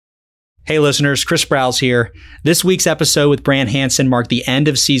Hey listeners, Chris Sprowls here. This week's episode with Brant Hansen marked the end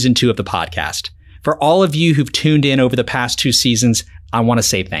of season 2 of the podcast. For all of you who've tuned in over the past 2 seasons, I want to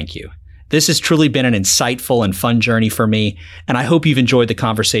say thank you. This has truly been an insightful and fun journey for me, and I hope you've enjoyed the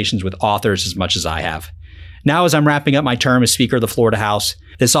conversations with authors as much as I have. Now, as I'm wrapping up my term as Speaker of the Florida House,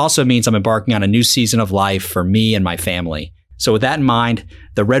 this also means I'm embarking on a new season of life for me and my family. So with that in mind,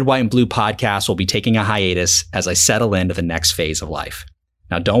 the Red, White, and Blue podcast will be taking a hiatus as I settle into the next phase of life.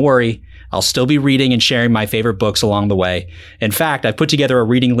 Now, don't worry, I'll still be reading and sharing my favorite books along the way. In fact, I've put together a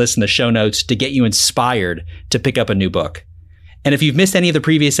reading list in the show notes to get you inspired to pick up a new book. And if you've missed any of the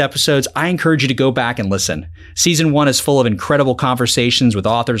previous episodes, I encourage you to go back and listen. Season 1 is full of incredible conversations with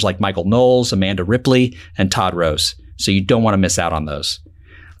authors like Michael Knowles, Amanda Ripley, and Todd Rose. So you don't want to miss out on those.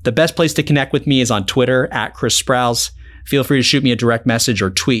 The best place to connect with me is on Twitter at Chris Sprowls. Feel free to shoot me a direct message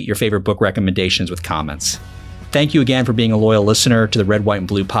or tweet your favorite book recommendations with comments. Thank you again for being a loyal listener to the Red, White, and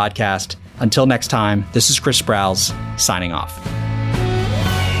Blue podcast. Until next time, this is Chris Sprowls, signing off.